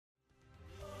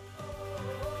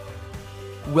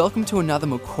Welcome to another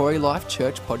Macquarie Life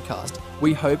Church podcast.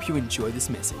 We hope you enjoy this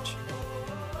message.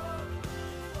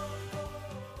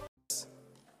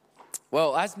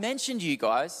 Well, as mentioned, you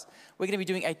guys, we're going to be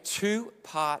doing a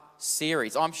two-part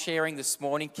series. I'm sharing this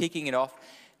morning, kicking it off.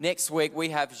 Next week,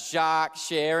 we have Jacques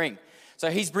sharing. So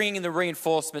he's bringing in the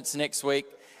reinforcements next week,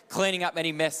 cleaning up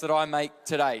any mess that I make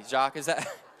today. Jacques,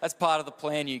 that's part of the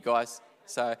plan, you guys.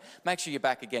 So make sure you're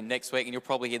back again next week and you'll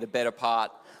probably hear the better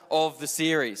part of the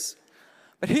series.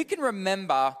 But who can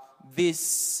remember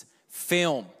this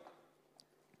film?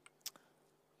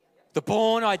 The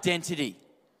Bourne Identity.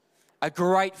 A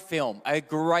great film, a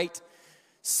great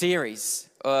series,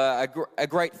 a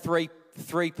great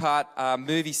three-part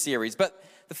movie series. But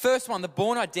the first one, The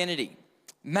Bourne Identity.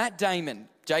 Matt Damon,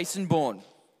 Jason Bourne,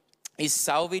 is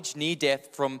salvaged near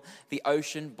death from the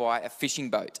ocean by a fishing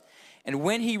boat. And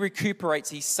when he recuperates,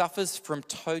 he suffers from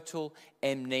total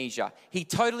amnesia. He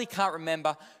totally can't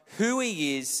remember who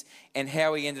he is and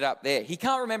how he ended up there. He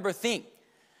can't remember a thing.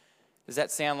 Does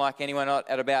that sound like anyone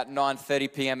at about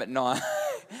 9:30 p.m. at night?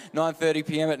 9:30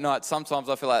 p.m. at night, sometimes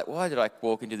I feel like, why did I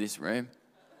walk into this room?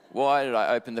 Why did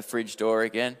I open the fridge door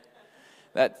again?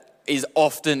 That is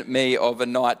often me of a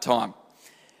night time.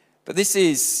 But this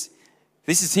is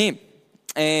him.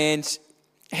 And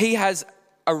he has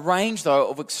a range, though,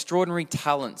 of extraordinary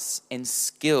talents and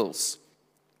skills,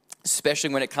 especially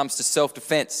when it comes to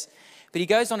self-defense. But he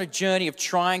goes on a journey of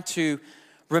trying to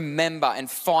remember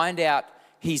and find out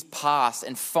his past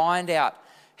and find out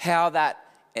how that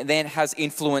then has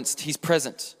influenced his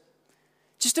present.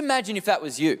 Just imagine if that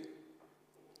was you.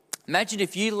 Imagine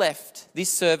if you left this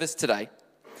service today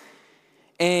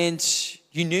and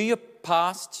you knew your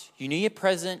past, you knew your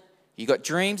present, you got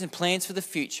dreams and plans for the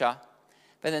future,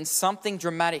 but then something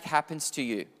dramatic happens to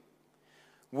you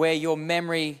where your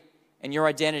memory and your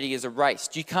identity is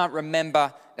erased. You can't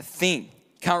remember a thing.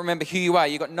 You can't remember who you are.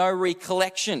 You've got no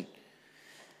recollection.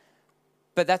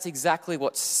 But that's exactly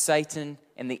what Satan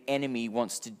and the enemy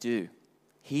wants to do.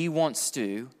 He wants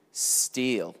to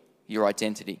steal your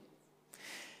identity.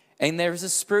 And there is a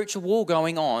spiritual war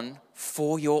going on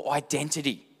for your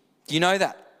identity. Do you know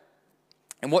that?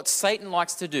 And what Satan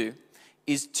likes to do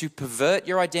is to pervert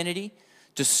your identity,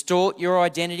 distort your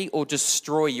identity, or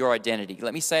destroy your identity.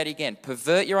 Let me say it again.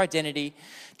 Pervert your identity,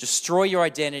 destroy your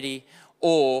identity,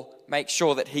 or make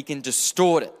sure that he can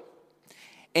distort it.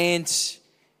 And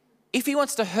if he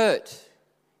wants to hurt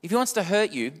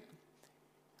you,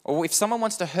 or if someone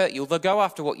wants to hurt you, they'll go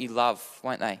after what you love,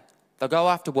 won't they? They'll go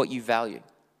after what you value.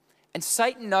 And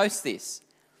Satan knows this.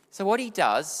 So what he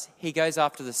does, he goes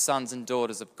after the sons and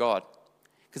daughters of God.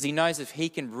 Because he knows if he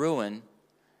can ruin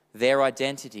their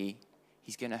identity,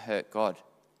 he's going to hurt God.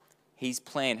 His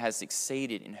plan has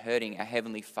succeeded in hurting our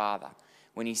Heavenly Father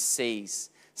when he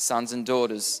sees sons and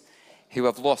daughters who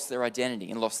have lost their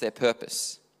identity and lost their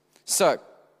purpose. So,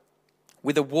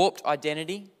 with a warped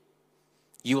identity,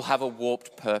 you will have a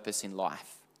warped purpose in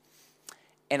life.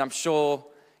 And I'm sure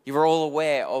you're all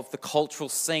aware of the cultural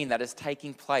scene that is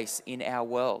taking place in our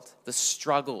world, the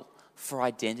struggle for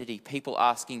identity, people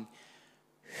asking,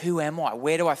 who am I?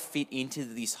 Where do I fit into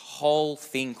this whole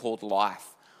thing called life?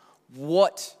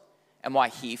 What am I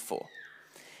here for?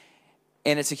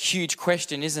 And it's a huge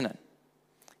question, isn't it?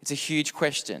 It's a huge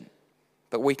question,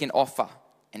 but we can offer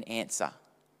an answer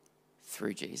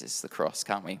through Jesus, the cross,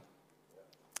 can't we?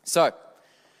 So,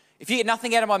 if you get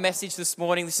nothing out of my message this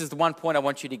morning, this is the one point I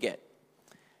want you to get.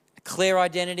 A clear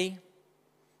identity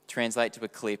translates to a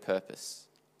clear purpose.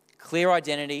 Clear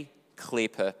identity, clear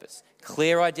purpose.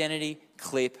 Clear identity,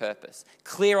 clear purpose.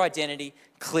 Clear identity,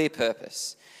 clear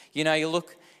purpose. You know, you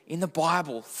look in the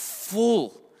Bible,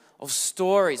 full of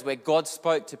stories where God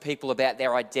spoke to people about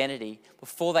their identity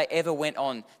before they ever went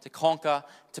on to conquer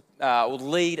or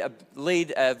lead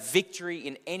a victory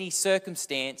in any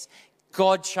circumstance.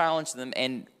 God challenged them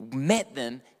and met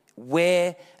them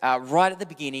right at the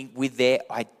beginning with their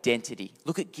identity.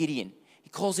 Look at Gideon. He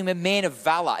calls him a man of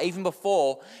valor, even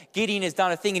before Gideon has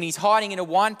done a thing and he's hiding in a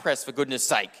wine press, for goodness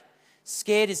sake.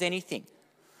 Scared as anything.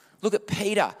 Look at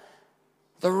Peter,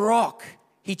 the rock.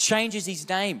 He changes his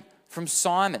name from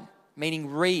Simon, meaning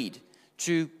reed,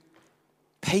 to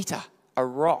Peter, a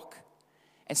rock.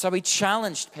 And so he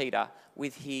challenged Peter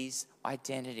with his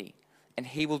identity. And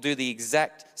he will do the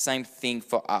exact same thing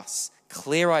for us.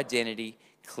 Clear identity,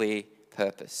 clear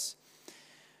purpose.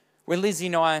 When Lizzie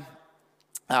and I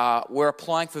were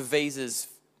applying for visas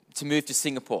to move to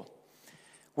Singapore,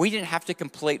 we didn't have to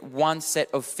complete one set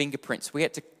of fingerprints. We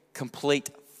had to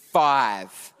complete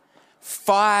five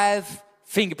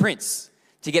fingerprints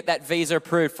to get that visa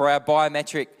approved for our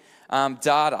biometric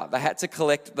data. They had to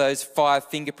collect those 5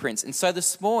 fingerprints. And so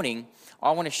this morning,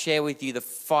 I want to share with you the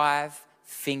 5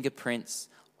 fingerprints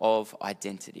of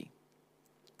identity.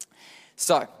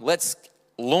 So let's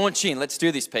launch in. Let's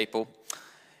do this, people.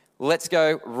 Let's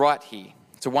go right here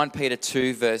to 1 Peter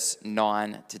 2, verse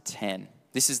 9 to 10.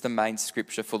 This is the main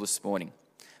scripture for this morning.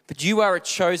 But you are a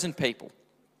chosen people,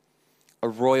 a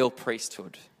royal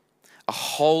priesthood, a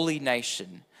holy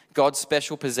nation, God's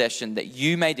special possession, that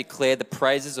you may declare the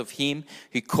praises of him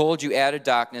who called you out of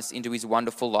darkness into his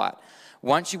wonderful light.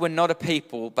 Once you were not a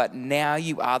people, but now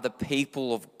you are the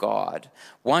people of God.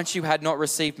 Once you had not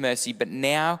received mercy, but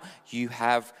now you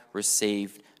have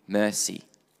received mercy.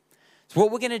 So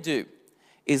what we're going to do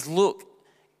is look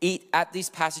at this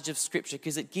passage of scripture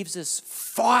because it gives us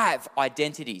 5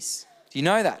 identities. Do you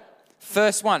know that?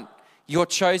 First one, you're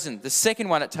chosen. The second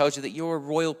one, it tells you that you're a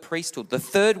royal priesthood. The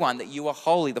third one, that you are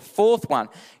holy. The fourth one,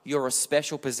 you're a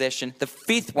special possession. The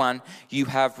fifth one, you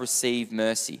have received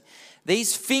mercy.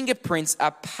 These fingerprints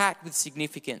are packed with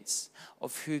significance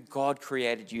of who God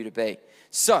created you to be.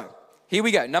 So, here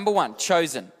we go. Number 1,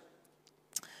 chosen.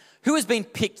 Who has been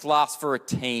picked last for a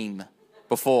team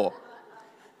before?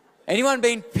 Anyone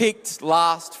been picked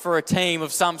last for a team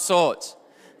of some sort?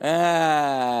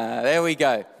 There we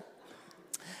go.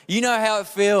 You know how it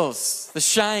feels, the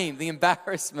shame, the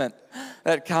embarrassment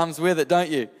that comes with it, don't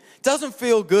you? It doesn't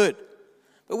feel good.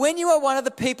 But when you are one of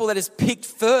the people that is picked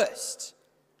first,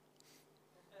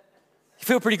 you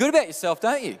feel pretty good about yourself,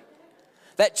 don't you?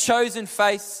 That chosen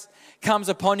face comes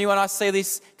upon you, and I see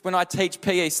this when I teach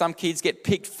PE. Some kids get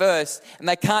picked first, and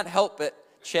they can't help it.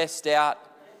 Chest out,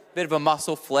 bit of a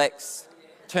muscle flex,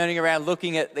 turning around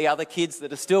looking at the other kids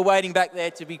that are still waiting back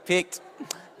there to be picked.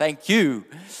 Thank you.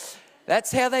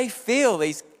 That's how they feel.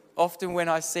 Often when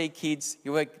I see kids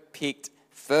who are picked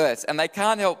first, and they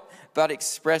can't help but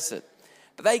express it.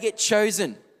 But they get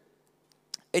chosen.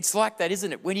 It's like that,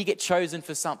 isn't it? When you get chosen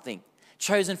for something,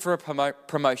 chosen for a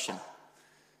promotion,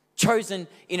 chosen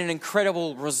in an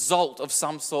incredible result of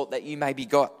some sort that you maybe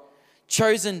got,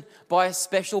 chosen by a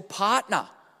special partner.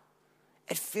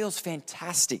 It feels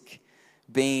fantastic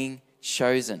being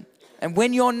chosen. And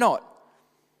when you're not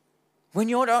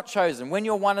chosen, when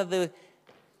you're one of the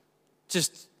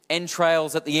just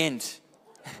entrails at the end,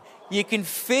 you can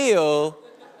feel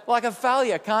like a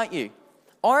failure, can't you?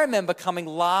 I remember coming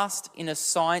last in a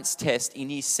science test in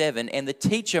year 7, and the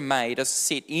teacher made us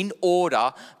sit in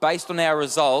order based on our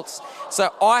results.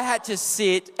 So I had to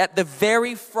sit at the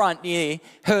very front near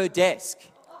her desk.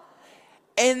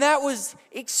 And that was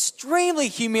extremely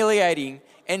humiliating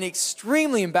and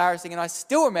extremely embarrassing, and I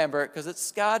still remember it because it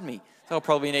scarred me. So I'll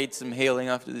probably need some healing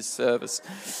after this service.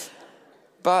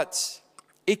 But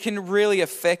it can really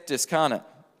affect us, can't it?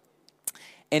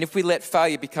 And if we let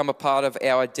failure become a part of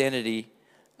our identity,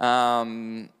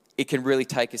 it can really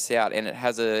take us out, and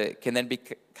it can then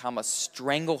become a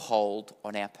stranglehold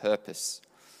on our purpose.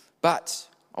 But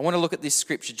I want to look at this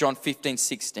scripture, John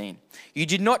 15:16. You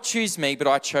did not choose me, but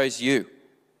I chose you.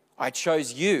 I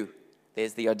chose you,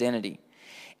 there's the identity,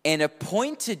 and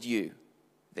appointed you,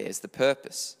 there's the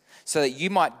purpose, so that you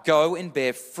might go and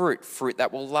bear fruit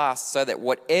that will last, so that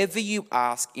whatever you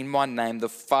ask in my name, the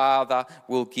Father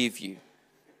will give you.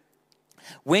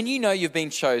 When you know you've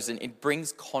been chosen, it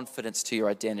brings confidence to your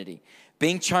identity.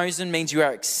 Being chosen means you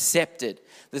are accepted.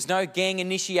 There's no gang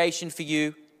initiation for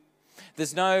you.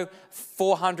 There's no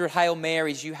 400 Hail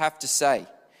Marys you have to say,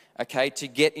 okay, to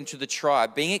get into the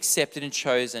tribe. Being accepted and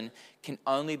chosen can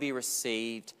only be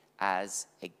received as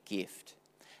a gift.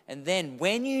 And then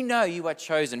when you know you are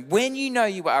chosen, when you know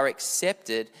you are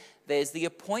accepted, there's the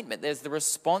appointment, there's the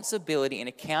responsibility and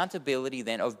accountability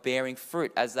then of bearing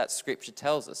fruit, as that scripture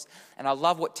tells us. And I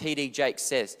love what T.D. Jakes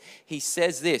says. He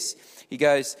says this, he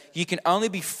goes, you can only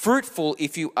be fruitful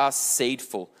if you are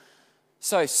seedful.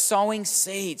 So sowing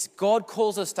seeds, God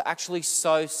calls us to actually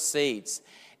sow seeds.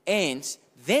 And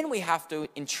then we have to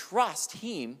entrust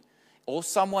him or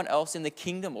someone else in the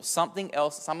kingdom or something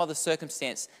else, some other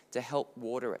circumstance to help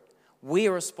water it. We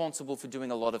are responsible for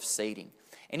doing a lot of seeding.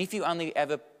 And if you only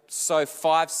ever sow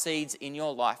 5 seeds in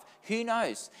your life, who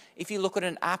knows? If you look at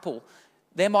an apple,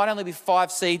 there might only be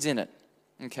 5 seeds in it,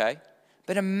 okay?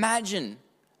 But imagine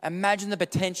the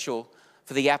potential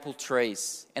for the apple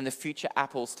trees and the future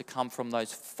apples to come from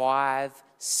those 5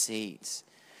 seeds.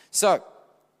 So,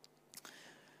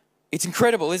 it's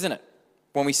incredible, isn't it?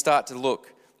 When we start to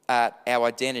look at our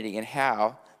identity and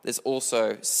how there's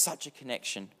also such a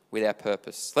connection with our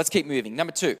purpose. Let's keep moving.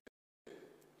 Number 2,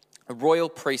 a royal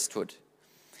priesthood.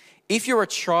 If you're a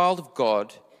child of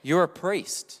God, you're a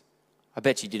priest. I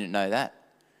bet you didn't know that.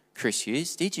 Chris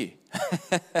Hughes, did you?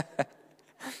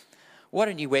 Why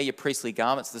don't you wear your priestly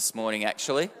garments this morning,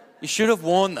 actually? You should have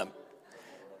worn them.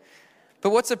 But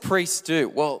what's a priest do?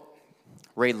 Well,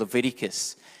 read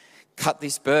Leviticus. Cut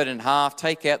this bird in half,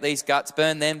 take out these guts,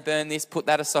 burn them, burn this, put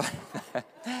that aside.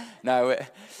 No,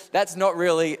 that's not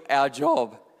really our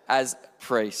job as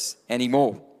priests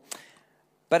anymore.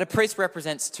 But a priest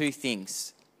represents two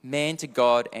things, man to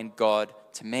God and God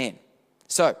to man.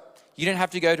 So, you don't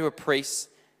have to go to a priest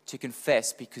to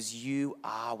confess because you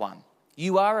are one.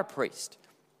 You are a priest.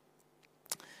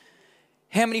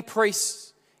 How many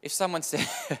priests, if someone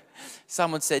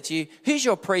said to you, who's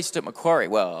your priest at Macquarie?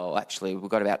 Well, actually, we've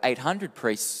got about 800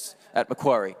 priests at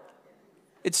Macquarie.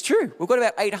 It's true. We've got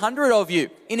about 800 of you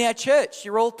in our church.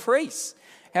 You're all priests.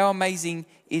 How amazing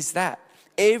is that?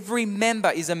 Every member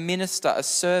is a minister, a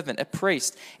servant, a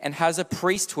priest, and has a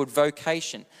priesthood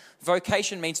vocation.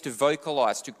 Vocation means to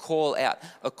vocalize, to call out,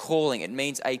 a calling. It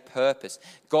means a purpose.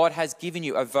 God has given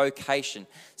you a vocation,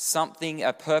 something,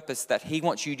 a purpose that he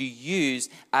wants you to use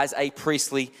as a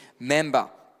priestly member.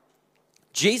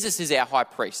 Jesus is our high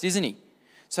priest, isn't he?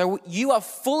 So you are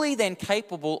fully then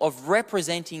capable of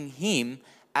representing him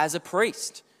as a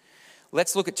priest.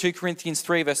 Let's look at 2 Corinthians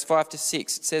 3, verse 5 to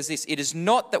 6. It says this, it is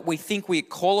not that we think we are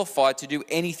qualified to do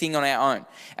anything on our own.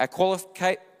 Our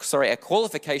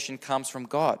qualification comes from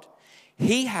God.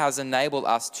 He has enabled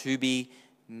us to be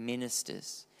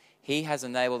ministers. He has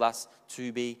enabled us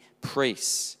to be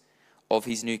priests of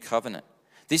his new covenant.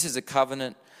 This is a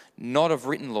covenant not of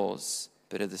written laws,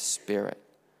 but of the Spirit.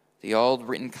 The old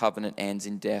written covenant ends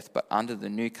in death, but under the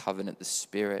new covenant, the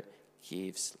Spirit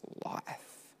gives life.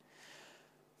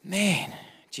 Man,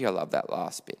 gee, I love that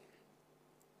last bit.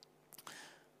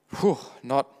 Whew,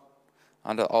 not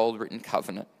under old written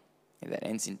covenant that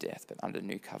ends in death, but under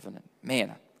new covenant.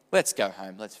 Man, let's go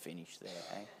home. Let's finish there.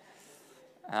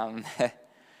 Eh?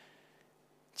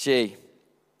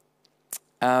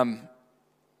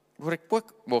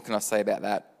 What can I say about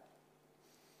that?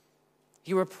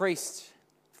 You're a priest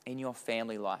in your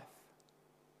family life,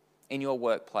 in your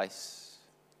workplace,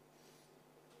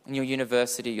 in your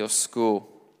university, your school.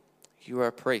 You are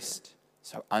a priest,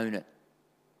 so own it.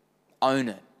 Own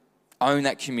it. Own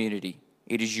that community.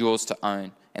 It is yours to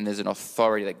own, and there's an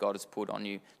authority that God has put on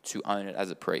you to own it as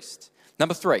a priest.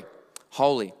 Number 3,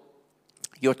 holy.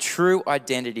 Your true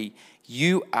identity,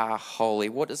 you are holy.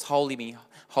 What does holy mean?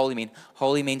 Holy mean?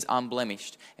 Holy means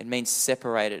unblemished. It means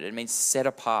separated. It means set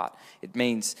apart. It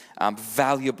means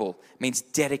valuable. It means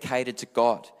dedicated to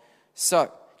God.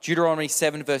 So, Deuteronomy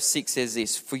 7 verse 6 says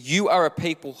this, for you are a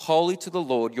people holy to the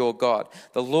Lord your God.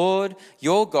 The Lord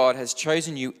your God has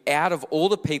chosen you out of all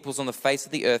the peoples on the face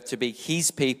of the earth to be his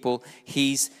people,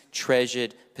 his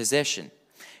treasured possession.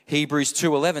 Hebrews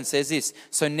 2:11 says this,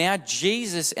 so now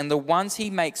Jesus and the ones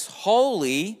he makes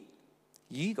holy,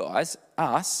 you guys,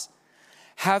 us,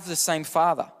 have the same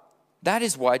Father. That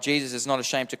is why Jesus is not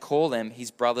ashamed to call them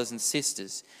his brothers and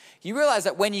sisters. You realize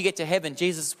that when you get to heaven,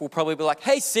 Jesus will probably be like,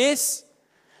 hey sis,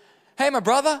 hey, my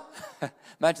brother.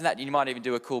 Imagine that. You might even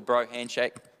do a cool bro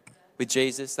handshake with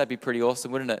Jesus. That'd be pretty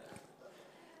awesome, wouldn't it?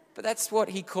 But that's what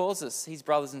he calls us, his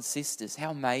brothers and sisters. How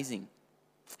amazing.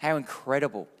 How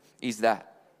incredible is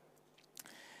that?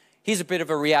 Here's a bit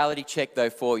of a reality check, though,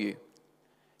 for you.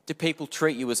 Do people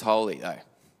treat you as holy, though?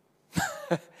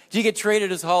 Do you get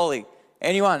treated as holy?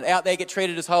 Anyone out there get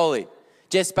treated as holy?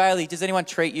 Jess Bailey, does anyone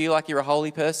treat you like you're a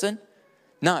holy person?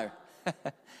 No.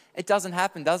 It doesn't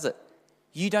happen, does it?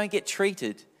 You don't get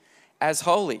treated as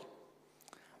holy,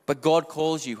 but God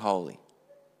calls you holy.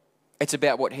 It's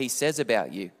about what he says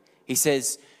about you. He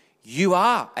says, you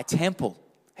are a temple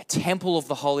of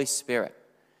the Holy Spirit.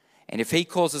 And if he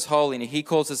calls us holy and if he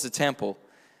calls us a temple,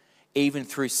 even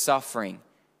through suffering,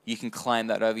 you can claim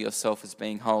that over yourself as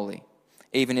being holy.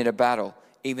 Even in a battle,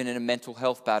 even in a mental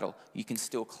health battle, you can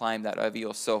still claim that over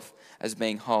yourself as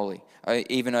being holy,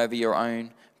 even over your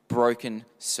own broken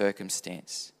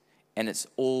circumstance. And it's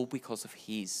all because of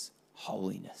his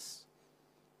holiness.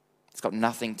 It's got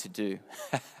nothing to do.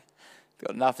 It's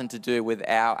got nothing to do with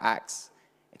our acts.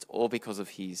 It's all because of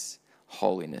his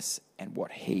holiness and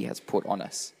what he has put on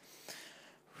us.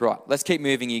 Right, let's keep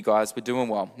moving, you guys. We're doing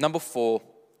well. Number 4,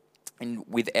 and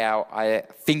with our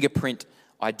fingerprint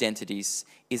identities,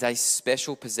 is a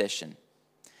special possession.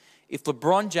 If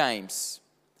LeBron James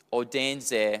or Dan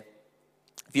Zaia,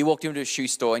 if you walked into a shoe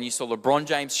store and you saw LeBron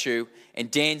James' shoe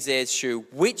and Dan Zaia's shoe,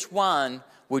 which one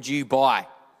would you buy?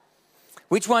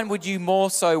 Which one would you more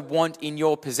so want in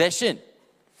your possession?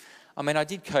 I mean, I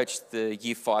did coach the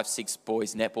year 5, 6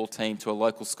 boys netball team to a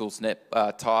local school's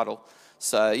title.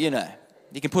 So, you know,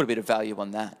 you can put a bit of value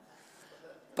on that.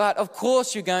 But of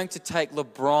course you're going to take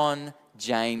LeBron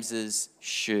James's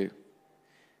shoe.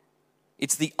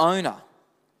 It's the owner.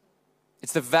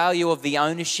 It's the value of the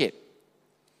ownership.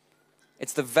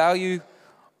 It's the value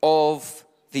of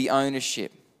the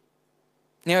ownership.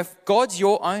 Now, if God's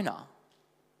your owner,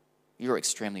 you're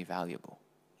extremely valuable.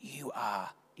 You are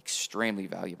extremely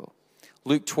valuable.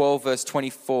 Luke 12, verse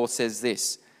 24 says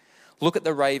this, "Look at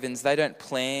the ravens. They don't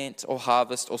plant or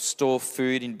harvest or store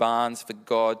food in barns, for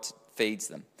God feeds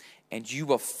them. And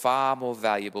you are far more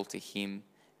valuable to him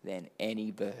than any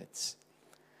birds."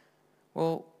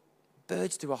 Well,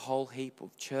 birds do a whole heap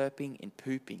of chirping and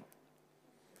pooping.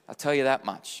 I'll tell you that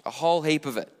much. A whole heap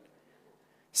of it.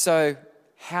 So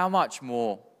how much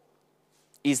more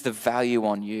is the value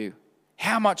on you?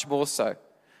 How much more so?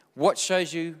 What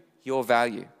shows you your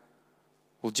value?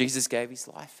 Well, Jesus gave his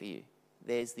life for you.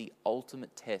 There's the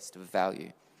ultimate test of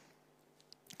value.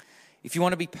 If you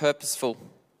want to be purposeful,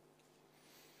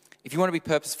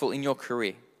 in your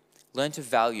career, learn to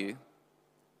value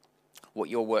what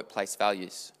your workplace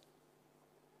values.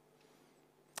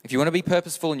 If you want to be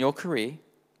purposeful in your career,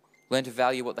 learn to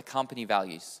value what the company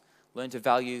values. Learn to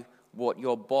value what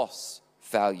your boss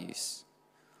values.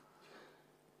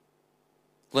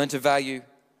 Learn to value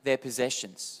their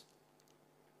possessions.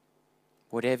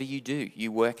 Whatever you do,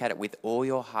 you work at it with all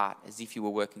your heart as if you were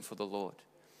working for the Lord.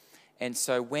 And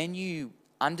so when you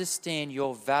understand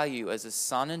your value as a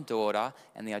son and daughter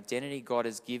and the identity God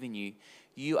has given you,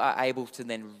 you are able to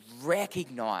then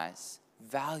recognize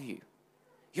value.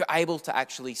 You're able to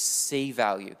actually see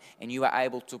value, and you are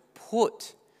able to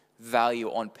put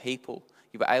value on people.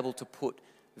 You are able to put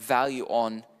value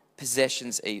on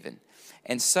possessions even.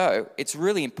 And so it's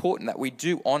really important that we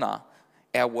do honor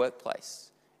our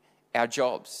workplace, our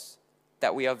jobs,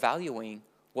 that we are valuing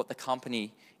what the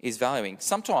company is valuing.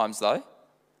 Sometimes, though,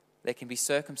 there can be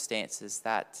circumstances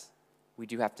that we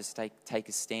do have to take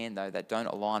a stand, though, that don't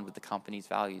align with the company's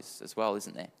values as well,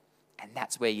 isn't there? And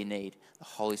that's where you need the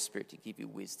Holy Spirit to give you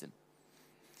wisdom.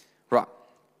 Right,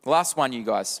 last one, you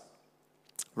guys.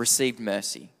 Received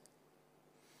mercy.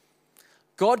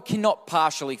 God cannot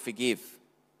partially forgive.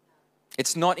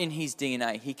 It's not in his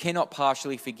DNA. He cannot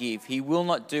partially forgive. He will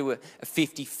not do a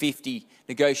 50-50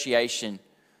 negotiation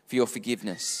for your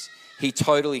forgiveness. He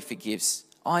totally forgives.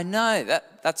 I know,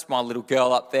 that's my little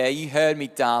girl up there. You heard me,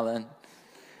 darling.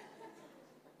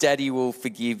 Daddy will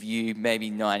forgive you maybe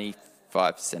 95%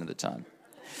 of the time.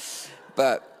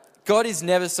 But God is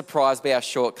never surprised by our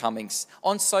shortcomings.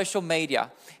 On social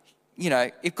media,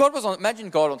 if God was imagine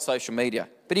God on social media,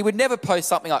 but he would never post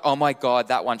something like, "Oh my God,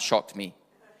 that one shocked me."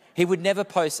 He would never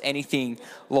post anything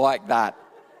like that.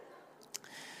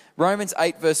 Romans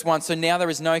 8 verse 1, "So now there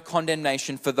is no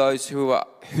condemnation for those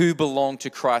who belong to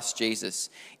Christ Jesus."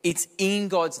 It's in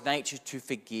God's nature to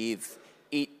forgive.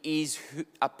 It is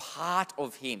a part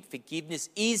of him. Forgiveness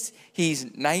is his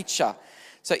nature.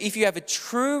 So if you have a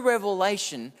true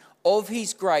revelation of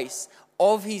his grace,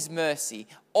 of his mercy,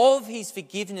 of his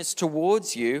forgiveness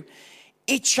towards you,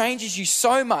 it changes you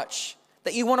so much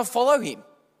that you want to follow him.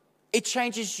 It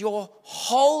changes your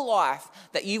whole life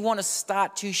that you want to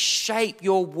start to shape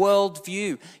your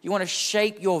worldview. You want to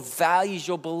shape your values,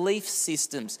 your belief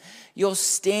systems, your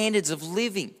standards of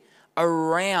living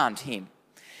around him.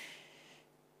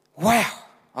 Wow,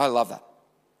 I love that.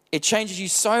 It changes you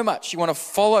so much. You want to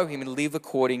follow him and live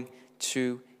according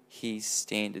to his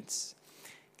standards.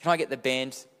 Can I get the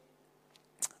band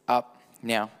up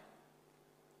now?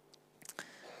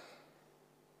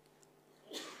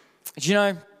 Do you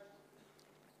know,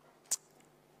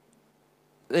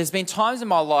 there's been times in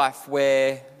my life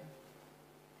where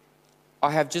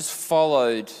I have just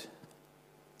followed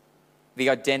the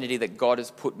identity that God has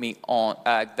put me on,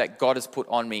 that God has put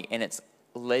on me, and it's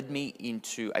led me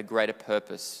into a greater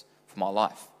purpose for my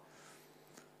life.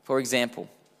 For example,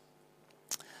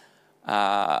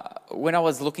 when I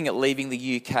was looking at leaving the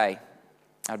UK,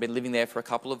 I'd been living there for a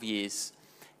couple of years,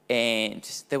 and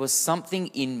there was something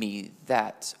in me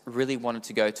that really wanted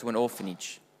to go to an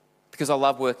orphanage, because I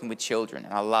love working with children,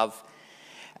 and I love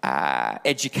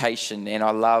education, and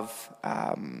I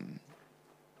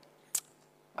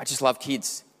just love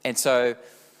kids. And so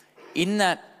in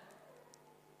that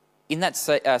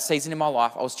season in my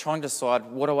life, I was trying to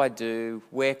decide, what do I do?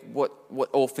 What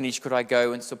orphanage could I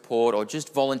go and support, or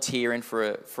just volunteer in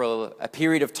for a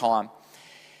period of time?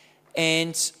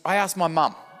 And I asked my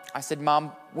mum. I said,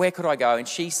 "Mum, where could I go?" And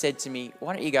she said to me,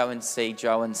 "Why don't you go and see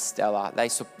Joe and Stella?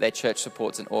 Their church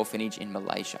supports an orphanage in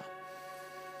Malaysia."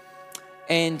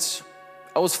 And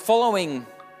I was following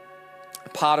a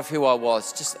part of who I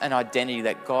was, just an identity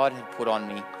that God had put on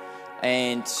me.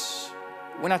 And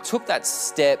when I took that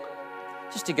step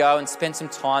just to go and spend some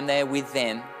time there with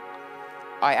them,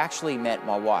 I actually met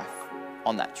my wife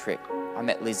on that trip. I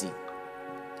met Lizzie.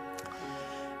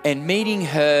 And meeting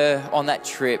her on that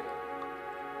trip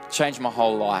changed my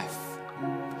whole life.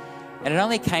 And it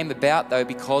only came about, though,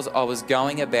 because I was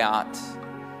going about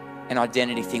an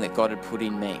identity thing that God had put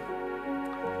in me.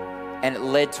 And it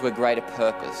led to a greater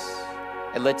purpose.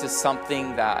 It led to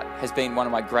something that has been one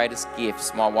of my greatest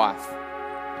gifts, my wife.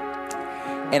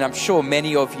 And I'm sure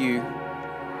many of you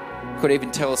could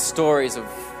even tell us stories of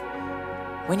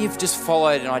when you've just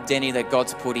followed an identity that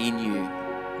God's put in you.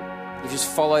 You've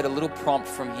just followed a little prompt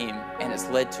from Him and it's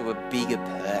led to a bigger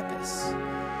purpose.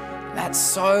 And that's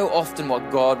so often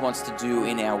what God wants to do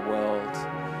in our world.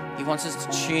 He wants us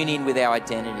to tune in with our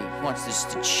identity. He wants us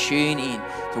to tune in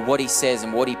to what He says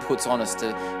and what He puts on us,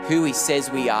 to who He says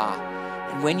we are.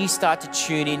 And when you start to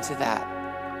tune into that,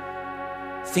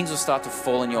 things will start to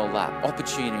fall in your lap.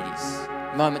 Opportunities,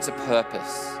 moments of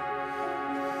purpose.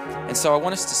 And so I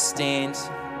want us to stand,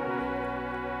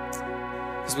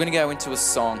 because we're going to go into a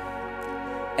song.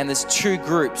 And there's two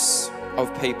groups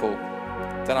of people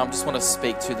that I just want to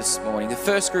speak to this morning. The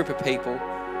first group of people,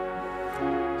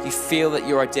 you feel that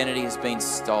your identity has been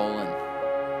stolen.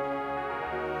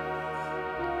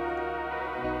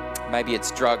 Maybe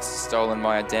it's drugs has stolen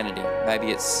my identity.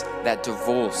 Maybe it's that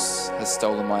divorce has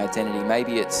stolen my identity.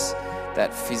 Maybe it's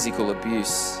that physical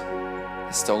abuse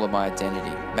has stolen my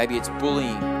identity. Maybe it's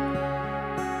bullying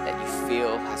that you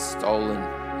feel has stolen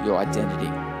your identity.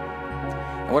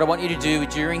 And what I want you to do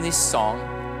during this song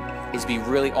is be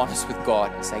really honest with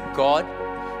God and say, God,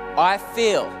 I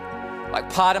feel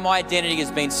like part of my identity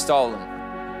has been stolen.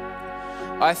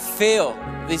 I feel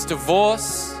this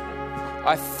divorce,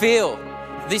 I feel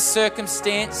this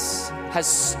circumstance has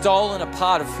stolen a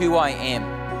part of who I am.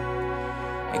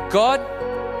 And God,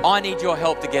 I need your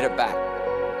help to get it back.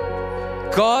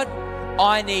 God,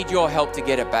 I need your help to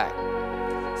get it back.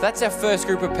 So that's our first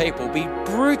group of people. Be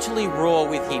brutally raw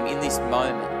with Him in this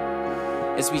moment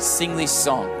as we sing this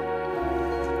song.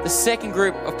 The second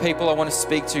group of people I want to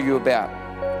speak to you about,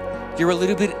 you're a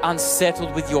little bit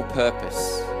unsettled with your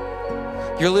purpose.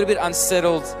 You're a little bit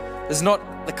unsettled. There's not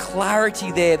the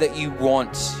clarity there that you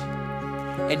want.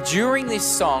 And during this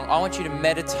song, I want you to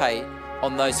meditate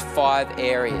on those 5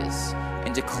 areas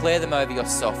and declare them over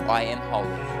yourself. I am holy.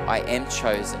 I am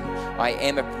chosen. I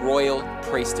am a royal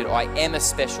priesthood. I am a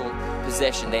special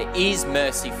possession. There is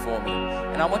mercy for me.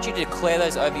 And I want you to declare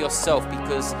those over yourself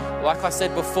because, like I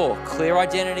said before, clear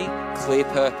identity, clear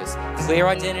purpose. Clear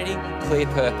identity, clear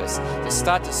purpose. To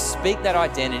start to speak that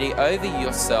identity over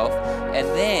yourself, and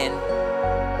then,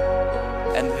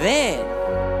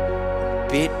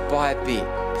 bit by bit,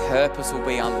 purpose will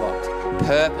be unlocked.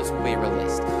 Purpose will be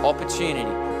released. Opportunity,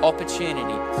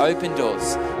 open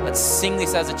doors. Let's sing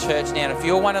this as a church now. And if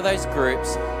you're one of those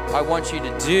groups, I want you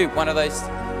to do one of those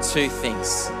 2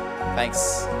 things.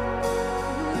 Thanks.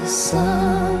 The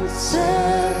sun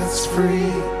sets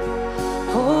free,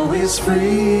 always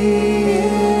free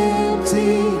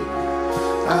indeed.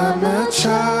 I'm a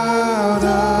child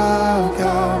of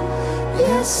God,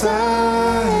 yes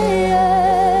I am.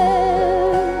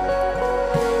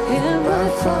 In my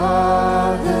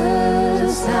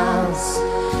Father's house,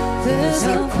 there's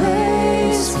a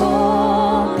place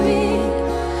for me.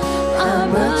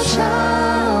 I'm a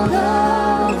child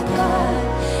of God,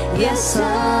 yes I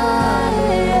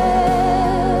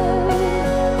am.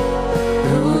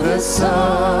 Who the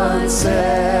sun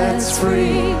sets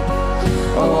free,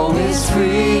 always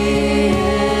free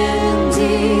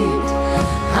indeed.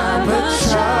 I'm a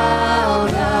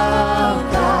child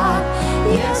of God,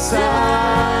 yes I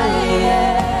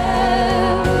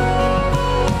am.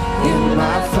 In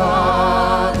my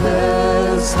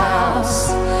Father's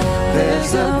house,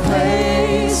 there's a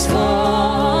place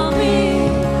for me.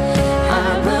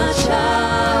 I'm a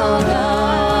child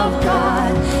of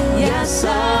God, yes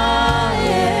I am.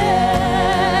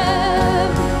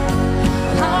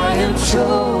 I am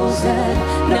chosen,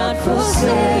 not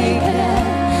forsaken.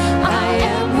 I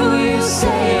am who you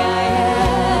say I am.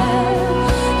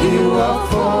 You are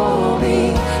for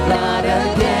me, not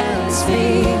against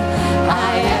me.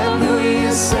 I am who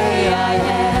you say I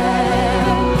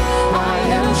am. I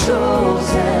am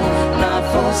chosen, not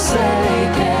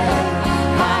forsaken.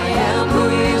 I am who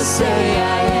you say I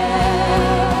am.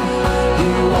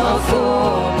 You are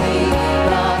for me,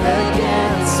 not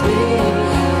against me.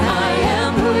 I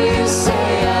am who you say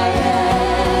I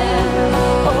am.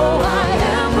 Oh, I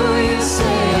am who you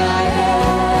say I am.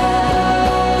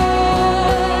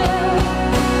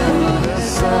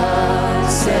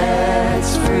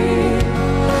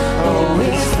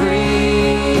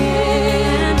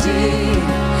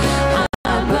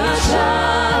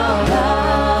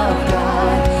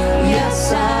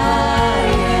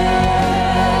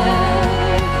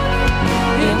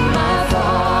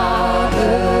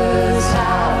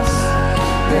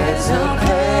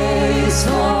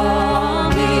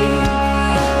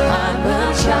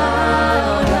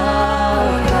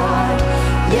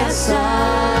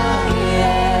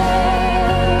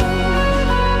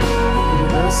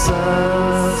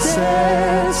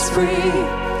 free.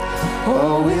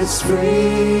 Oh, it's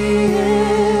free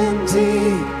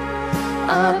indeed.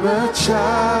 I'm a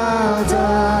child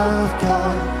of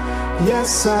God.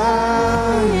 Yes,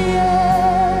 I am.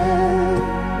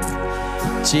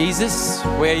 Jesus,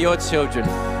 we're your children.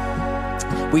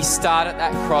 We start at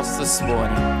that cross this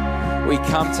morning. We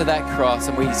come to that cross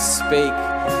and we speak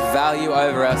value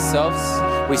over ourselves.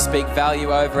 We speak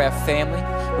value over our family.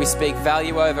 We speak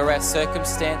value over our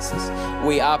circumstances.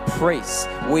 We are priests.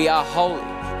 We are holy.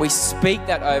 We speak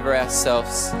that over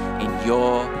ourselves in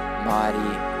your mighty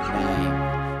name.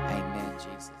 Amen,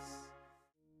 Jesus.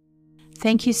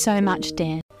 Thank you so much,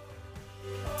 Dan.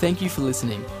 Thank you for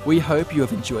listening. We hope you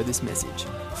have enjoyed this message.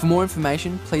 For more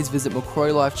information, please visit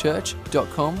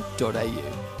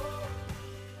macquarielifechurch.com.au.